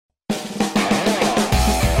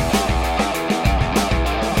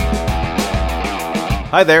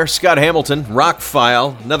Hi there, Scott Hamilton,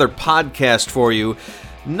 Rockfile, another podcast for you.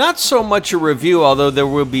 Not so much a review, although there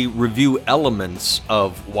will be review elements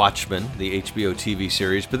of Watchmen, the HBO TV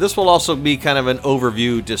series, but this will also be kind of an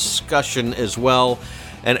overview discussion as well,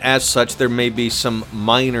 and as such, there may be some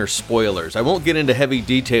minor spoilers. I won't get into heavy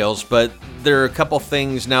details, but there are a couple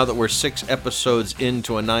things now that we're 6 episodes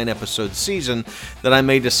into a 9-episode season that I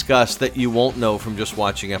may discuss that you won't know from just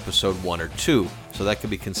watching episode 1 or 2. So that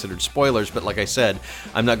could be considered spoilers, but like I said,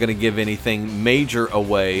 I'm not going to give anything major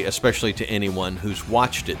away, especially to anyone who's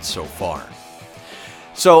watched it so far.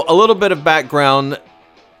 So a little bit of background.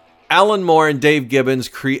 Alan Moore and Dave Gibbons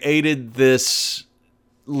created this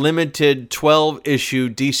limited 12-issue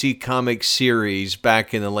DC Comics series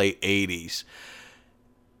back in the late 80s.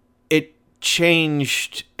 It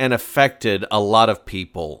changed and affected a lot of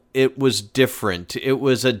people. It was different. It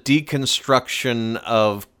was a deconstruction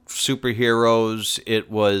of superheroes.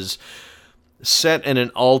 It was set in an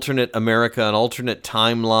alternate America, an alternate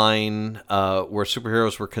timeline where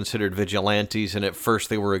superheroes were considered vigilantes, and at first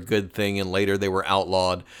they were a good thing and later they were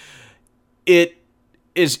outlawed. It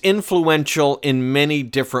is influential in many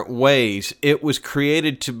different ways. It was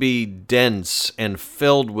created to be dense and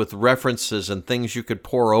filled with references and things you could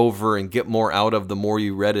pore over and get more out of the more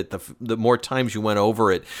you read it. The more times you went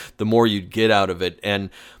over it, the more you'd get out of it. And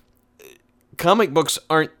comic books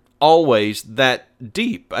aren't always that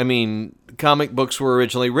deep. I mean, comic books were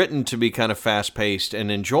originally written to be kind of fast-paced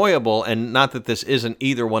and enjoyable, and not that this isn't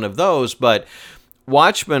either one of those, but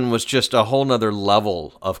Watchmen was just a whole nother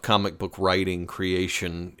level of comic book writing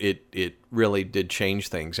creation. It really did change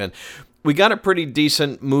things. And we got a pretty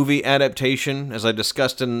decent movie adaptation. As I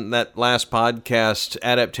discussed in that last podcast,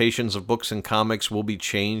 adaptations of books and comics will be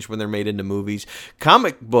changed when they're made into movies.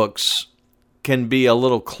 Comic books can be a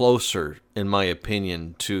little closer, in my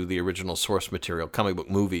opinion, to the original source material, comic book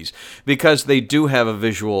movies, because they do have a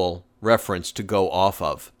visual reference to go off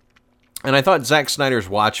of. And I thought Zack Snyder's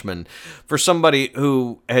Watchmen, for somebody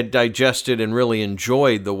who had digested and really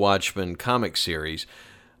enjoyed the Watchmen comic series,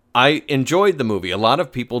 I enjoyed the movie. A lot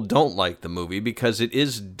of people don't like the movie because it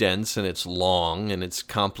is dense and it's long and it's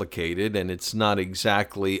complicated and it's not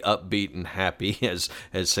exactly upbeat and happy as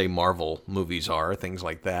say Marvel movies are, things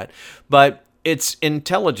like that. But it's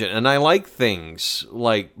intelligent, and I like things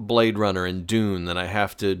like Blade Runner and Dune that I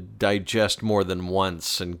have to digest more than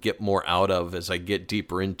once and get more out of as I get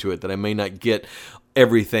deeper into it, that I may not get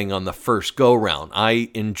everything on the first go-round.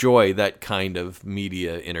 I enjoy that kind of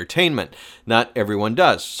media entertainment. Not everyone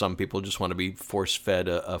does. Some people just want to be force-fed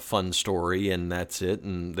a fun story, and that's it,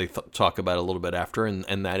 and they talk about it a little bit after,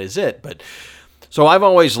 and that is it. But so I've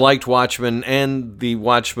always liked Watchmen and the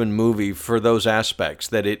Watchmen movie for those aspects,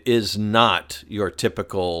 that it is not your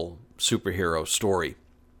typical superhero story.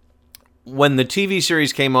 When the TV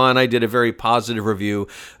series came on, I did a very positive review.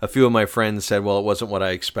 A few of my friends said, well, it wasn't what I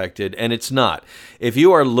expected, and it's not. If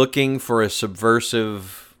you are looking for a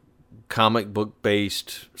subversive comic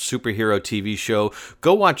book-based superhero TV show,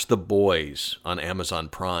 go watch The Boys on Amazon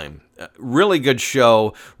Prime. Really good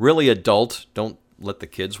show, really adult. Don't let the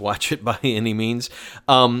kids watch it by any means.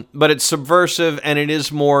 But it's subversive and it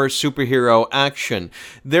is more superhero action.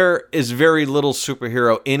 There is very little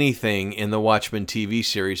superhero anything in the Watchmen TV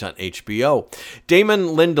series on HBO. Damon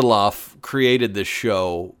Lindelof created this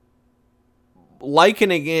show,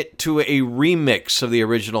 likening it to a remix of the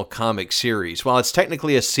original comic series. While it's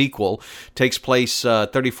technically a sequel, takes place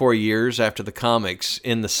 34 years after the comics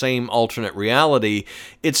in the same alternate reality,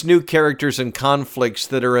 it's new characters and conflicts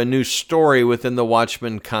that are a new story within the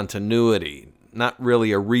Watchmen continuity. Not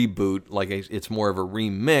really a reboot, like it's more of a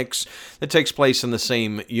remix that takes place in the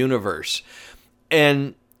same universe.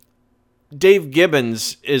 And Dave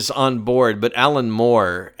Gibbons is on board, but Alan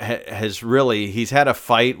Moore he's had a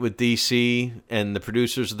fight with DC and the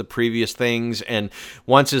producers of the previous things and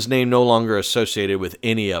wants his name no longer associated with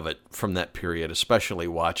any of it from that period, especially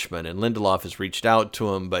Watchmen. And Lindelof has reached out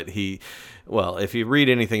to him, but if you read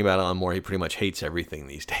anything about Alan Moore, he pretty much hates everything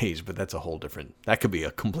these days, but that's that could be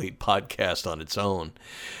a complete podcast on its own.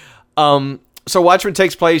 So Watchmen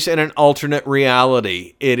takes place in an alternate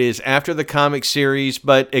reality. It is after the comic series,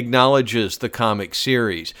 but acknowledges the comic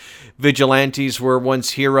series. Vigilantes were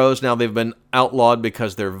once heroes. Now they've been outlawed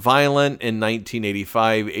because they're violent. In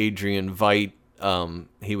 1985, Adrian Veidt,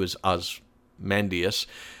 he was Ozymandias,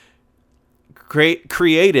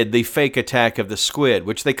 created the fake attack of the squid,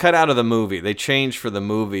 which they cut out of the movie. They changed for the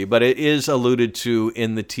movie, but it is alluded to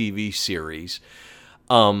in the TV series.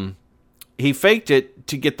 He faked it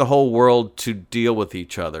to get the whole world to deal with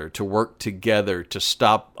each other, to work together, to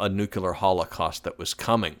stop a nuclear holocaust that was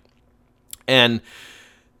coming. And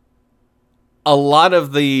a lot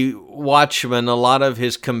of the Watchmen, a lot of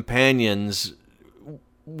his companions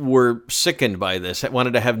were sickened by this,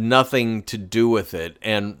 wanted to have nothing to do with it.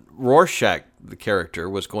 And Rorschach, the character,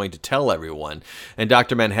 was going to tell everyone. And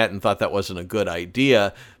Dr. Manhattan thought that wasn't a good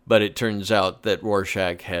idea, but it turns out that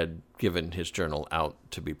Rorschach had given his journal out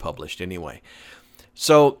to be published anyway.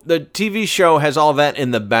 So the TV show has all that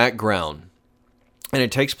in the background, and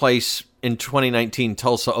it takes place in 2019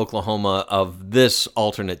 Tulsa, Oklahoma, of this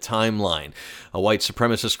alternate timeline. A white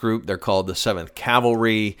supremacist group, they're called the 7th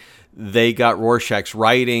Cavalry. They got Rorschach's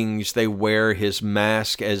writings. They wear his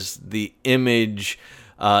mask as the image.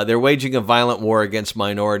 They're waging a violent war against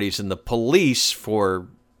minorities and the police for,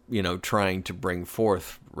 trying to bring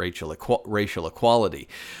forth racial equality.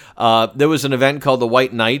 There was an event called the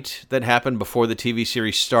White Night that happened before the TV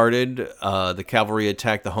series started. The cavalry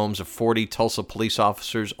attacked the homes of 40 Tulsa police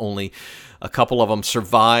officers. Only a couple of them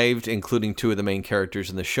survived, including 2 of the main characters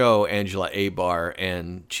in the show, Angela Abar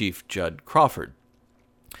and Chief Judd Crawford.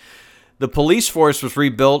 The police force was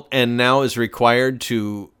rebuilt and now is required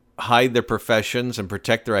to hide their professions and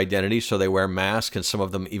protect their identities, so they wear masks, and some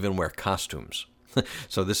of them even wear costumes.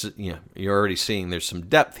 So this is, you're already seeing there's some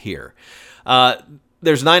depth here.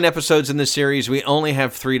 There's 9 episodes in this series. We only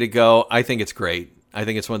have 3 to go. I think it's great. I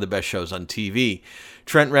think it's one of the best shows on TV.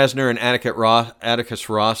 Trent Reznor and Atticus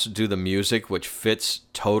Ross do the music, which fits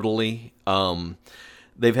totally.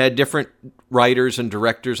 They've had different writers and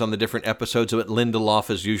directors on the different episodes, but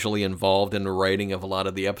Lindelof is usually involved in the writing of a lot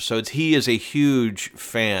of the episodes. He is a huge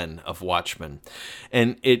fan of Watchmen,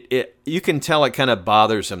 and it you can tell it kind of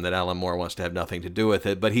bothers him that Alan Moore wants to have nothing to do with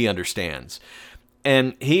it, but he understands.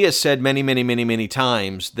 And he has said many, many, many, many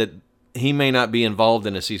times that he may not be involved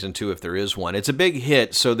in a season 2 if there is one. It's a big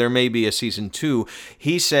hit, so there may be a season 2.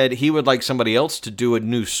 He said he would like somebody else to do a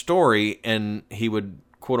new story, and he would,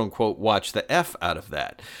 quote-unquote, watch the F out of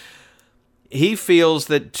that. He feels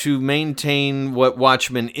that to maintain what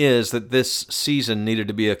Watchmen is, that this season needed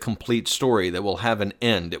to be a complete story that will have an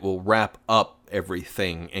end. It will wrap up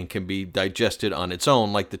everything and can be digested on its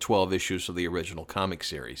own, like the 12 issues of the original comic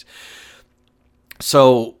series.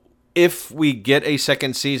 So if we get a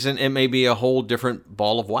second season, it may be a whole different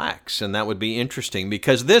ball of wax, and that would be interesting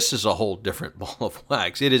because this is a whole different ball of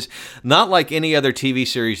wax. It is not like any other TV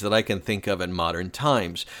series that I can think of in modern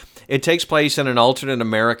times. It takes place in an alternate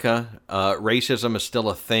America. Racism is still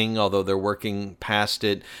a thing, although they're working past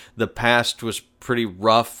it. The past was pretty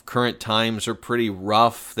rough. Current times are pretty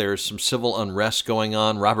rough. There's some civil unrest going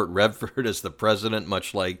on. Robert Redford is the president,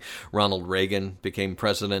 much like Ronald Reagan became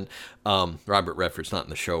president. Robert Redford's not in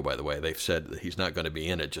the show, by the way. They've said that he's not going to be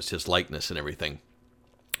in it, just his likeness and everything.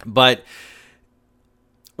 But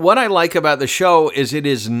what I like about the show is it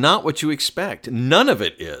is not what you expect. None of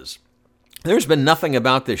it is. There's been nothing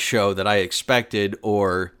about this show that I expected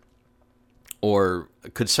or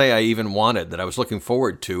could say I even wanted, that I was looking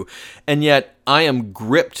forward to. And yet I am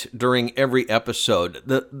gripped during every episode.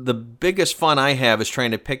 The biggest fun I have is trying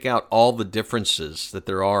to pick out all the differences that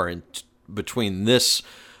there are between this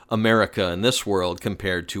America and this world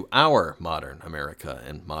compared to our modern America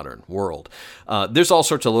and modern world. There's all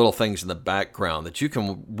sorts of little things in the background that you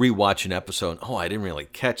can rewatch an episode. Oh, I didn't really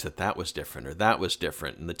catch that was different or that was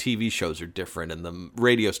different. And the TV shows are different and the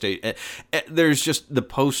radio station. There's just the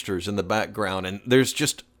posters in the background, and there's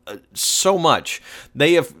just so much.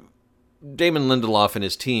 Damon Lindelof and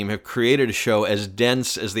his team have created a show as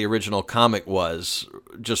dense as the original comic was,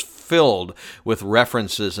 just filled with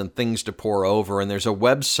references and things to pore over. And there's a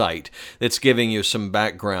website that's giving you some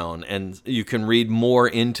background, and you can read more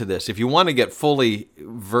into this. If you want to get fully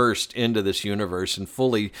versed into this universe and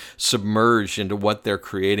fully submerged into what they're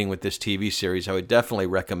creating with this TV series, I would definitely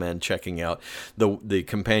recommend checking out the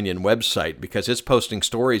companion website, because it's posting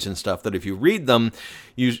stories and stuff that if you read them,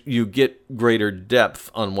 you get greater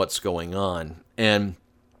depth on what's going on. And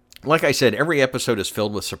like I said, every episode is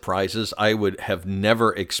filled with surprises. I would have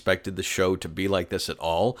never expected the show to be like this at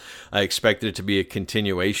all. I expected it to be a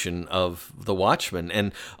continuation of The Watchmen.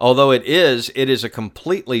 And although it is a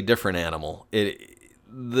completely different animal.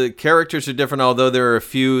 The characters are different, although there are a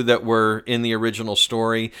few that were in the original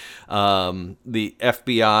story. The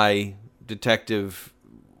FBI detective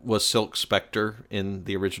was Silk Spectre in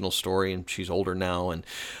the original story, and she's older now. And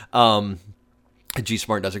G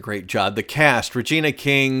Smart does a great job. The cast: Regina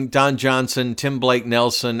King, Don Johnson, Tim Blake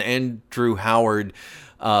Nelson, Andrew Howard,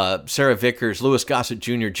 Sarah Vickers, Louis Gossett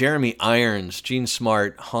Jr., Jeremy Irons, Gene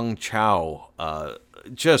Smart, Hung Chow,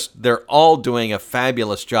 they're all doing a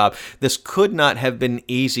fabulous job. This could not have been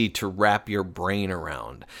easy to wrap your brain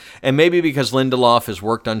around. And maybe because Lindelof has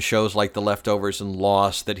worked on shows like The Leftovers and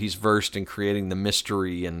Lost, that he's versed in creating the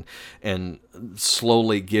mystery and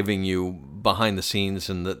slowly giving you behind the scenes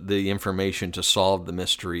and the information to solve the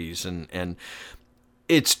mysteries. And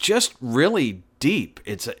it's just really deep.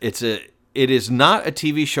 It is not a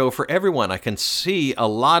TV show for everyone. I can see a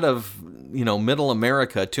lot of, middle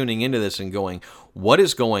America tuning into this and going, what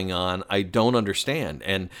is going on? I don't understand.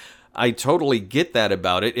 And I totally get that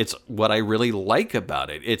about it. It's what I really like about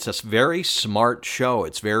it. It's a very smart show.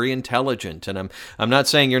 It's very intelligent. And I'm not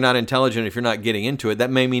saying you're not intelligent if you're not getting into it. That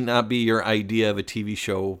may not be your idea of a TV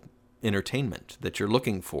show entertainment that you're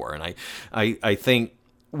looking for. And I think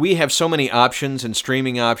we have so many options and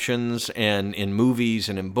streaming options and in movies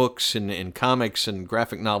and in books and in comics and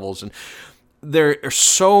graphic novels. And there are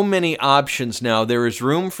so many options now. There is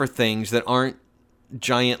room for things that aren't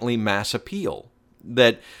giantly mass appeal.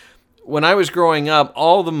 That when I was growing up,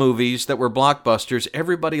 all the movies that were blockbusters,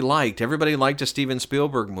 everybody liked. Everybody liked a Steven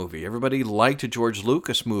Spielberg movie. Everybody liked a George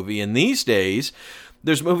Lucas movie. And these days,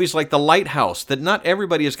 there's movies like The Lighthouse that not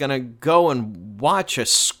everybody is going to go and watch a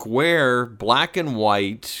square, black and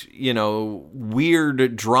white,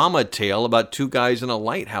 weird drama tale about two guys in a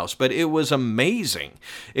lighthouse. But it was amazing.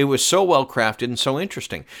 It was so well crafted and so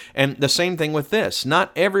interesting. And the same thing with this.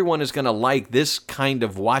 Not everyone is going to like this kind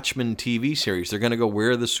of Watchmen TV series. They're going to go, where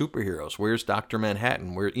are the superheroes? Where's Dr.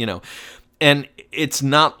 Manhattan? And it's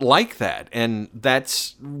not like that. And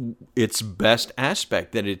that's its best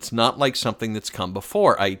aspect, that it's not like something that's come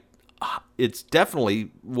before. It's definitely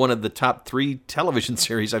one of the top 3 television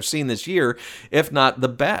series I've seen this year, if not the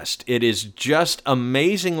best. It is just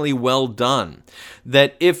amazingly well done,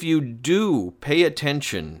 that if you do pay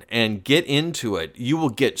attention and get into it, you will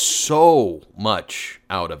get so much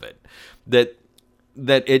out of it. That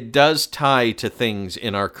it does tie to things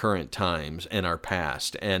in our current times and our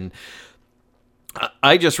past. And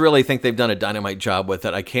I just really think they've done a dynamite job with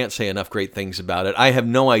it. I can't say enough great things about it. I have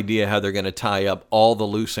no idea how they're going to tie up all the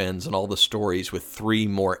loose ends and all the stories with 3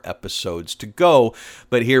 more episodes to go.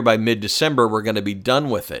 But here by mid-December, we're going to be done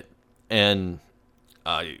with it. And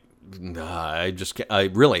I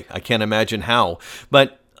can't imagine how.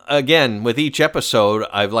 But again, with each episode,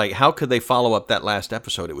 how could they follow up that last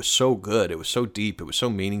episode? It was so good. It was so deep. It was so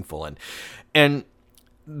meaningful. And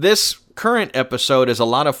this current episode is a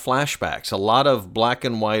lot of flashbacks, a lot of black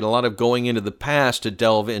and white, a lot of going into the past to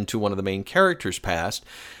delve into one of the main characters' past.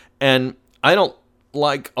 And I'm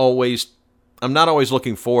not always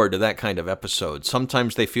looking forward to that kind of episode.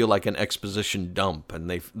 Sometimes they feel like an exposition dump,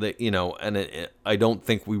 and I don't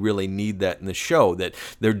think we really need that in the show, that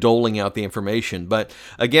they're doling out the information. But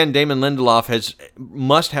again, Damon Lindelof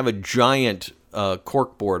must have a giant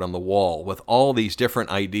corkboard on the wall with all these different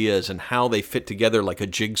ideas and how they fit together like a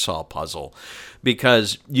jigsaw puzzle,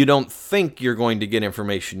 because you don't think you're going to get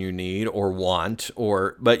information you need or want,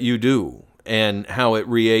 but you do, and how it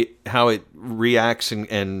reacts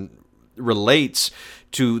and relates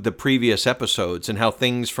to the previous episodes, and how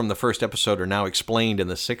things from the first episode are now explained in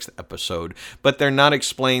the 6th episode, but they're not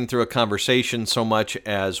explained through a conversation so much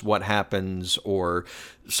as what happens or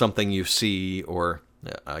something you see, or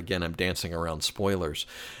again, I'm dancing around spoilers.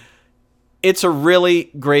 It's a really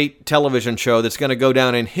great television show that's going to go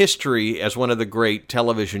down in history as one of the great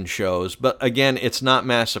television shows. But again, it's not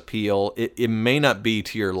mass appeal. It may not be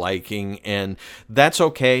to your liking, and that's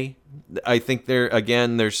okay. I think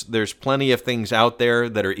there's plenty of things out there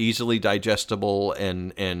that are easily digestible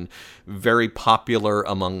and very popular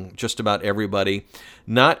among just about everybody.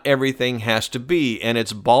 Not everything has to be, and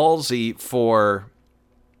it's ballsy for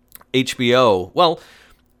HBO. Well,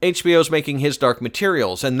 HBO's making His Dark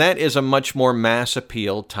Materials, and that is a much more mass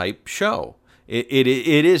appeal type show. It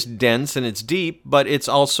is dense and it's deep, but it's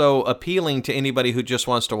also appealing to anybody who just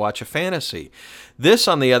wants to watch a fantasy. This,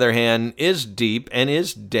 on the other hand, is deep and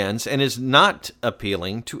is dense and is not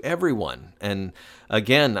appealing to everyone. And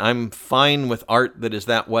again, I'm fine with art that is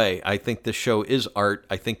that way. I think this show is art.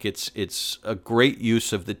 I think it's a great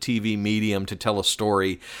use of the TV medium to tell a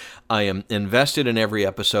story. I am invested in every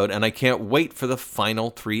episode, and I can't wait for the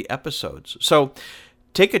final 3 episodes. So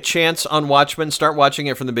take a chance on Watchmen. Start watching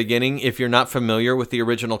it from the beginning. If you're not familiar with the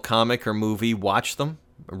original comic or movie, watch them.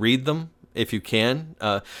 Read them if you can.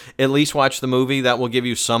 At least watch the movie. That will give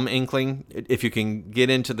you some inkling. If you can get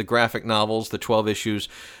into the graphic novels, the 12 issues,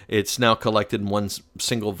 it's now collected in one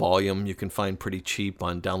single volume. You can find pretty cheap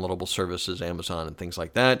on downloadable services, Amazon, and things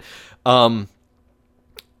like that.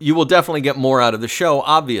 You will definitely get more out of the show,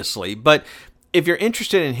 obviously. But if you're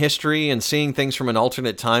interested in history and seeing things from an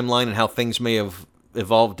alternate timeline and how things may have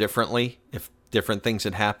evolved differently, if different things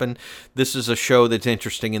that happen. This is a show that's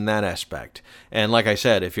interesting in that aspect. And like I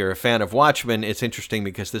said, if you're a fan of Watchmen, it's interesting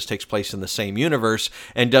because this takes place in the same universe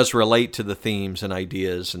and does relate to the themes and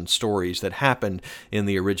ideas and stories that happened in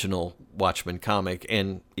the original Watchmen comic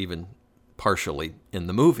and even partially in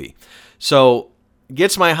the movie. So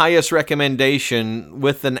gets my highest recommendation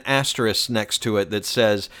with an asterisk next to it that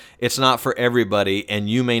says it's not for everybody and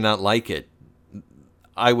you may not like it.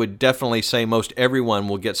 I would definitely say most everyone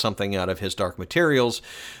will get something out of His Dark Materials,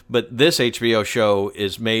 but this HBO show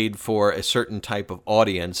is made for a certain type of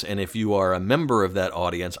audience, and if you are a member of that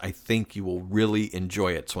audience, I think you will really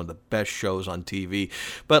enjoy it. It's one of the best shows on TV.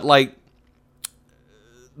 But like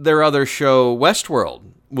their other show, Westworld,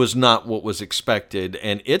 was not what was expected,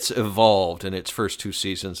 and it's evolved in its first 2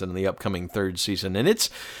 seasons and in the upcoming 3rd season, and it's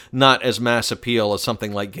not as mass appeal as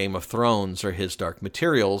something like Game of Thrones or His Dark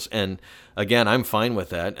Materials, and again, I'm fine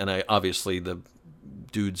with that, and I obviously the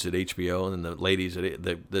dudes at HBO and the ladies at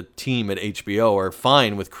the team at HBO are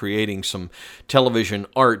fine with creating some television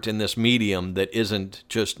art in this medium that isn't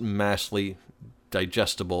just massively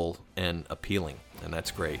digestible and appealing. And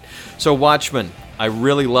that's great. So Watchmen, I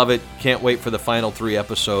really love it. Can't wait for the final 3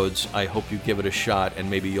 episodes. I hope you give it a shot, and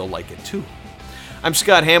maybe you'll like it too. I'm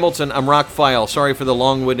Scott Hamilton. I'm Rockfile. Sorry for the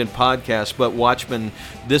long-winded podcast, but Watchmen,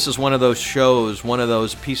 this is one of those shows, one of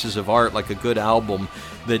those pieces of art, like a good album,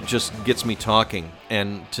 that just gets me talking.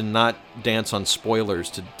 And to not dance on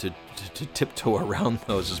spoilers, to tiptoe around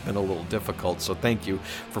those has been a little difficult. So thank you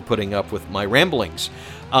for putting up with my ramblings.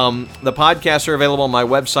 The podcasts are available on my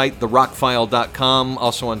website, therockfile.com,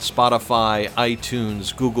 also on Spotify,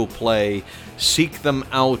 iTunes, Google Play. Seek them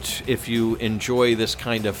out if you enjoy this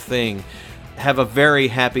kind of thing. Have a very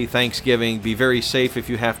happy Thanksgiving. Be very safe if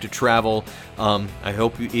you have to travel. I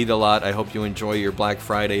hope you eat a lot. I hope you enjoy your Black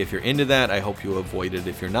Friday if you're into that. I hope you avoid it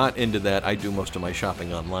if you're not into that. I do most of my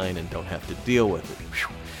shopping online and don't have to deal with it.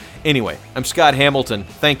 Anyway, I'm Scott Hamilton.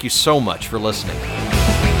 Thank you so much for listening.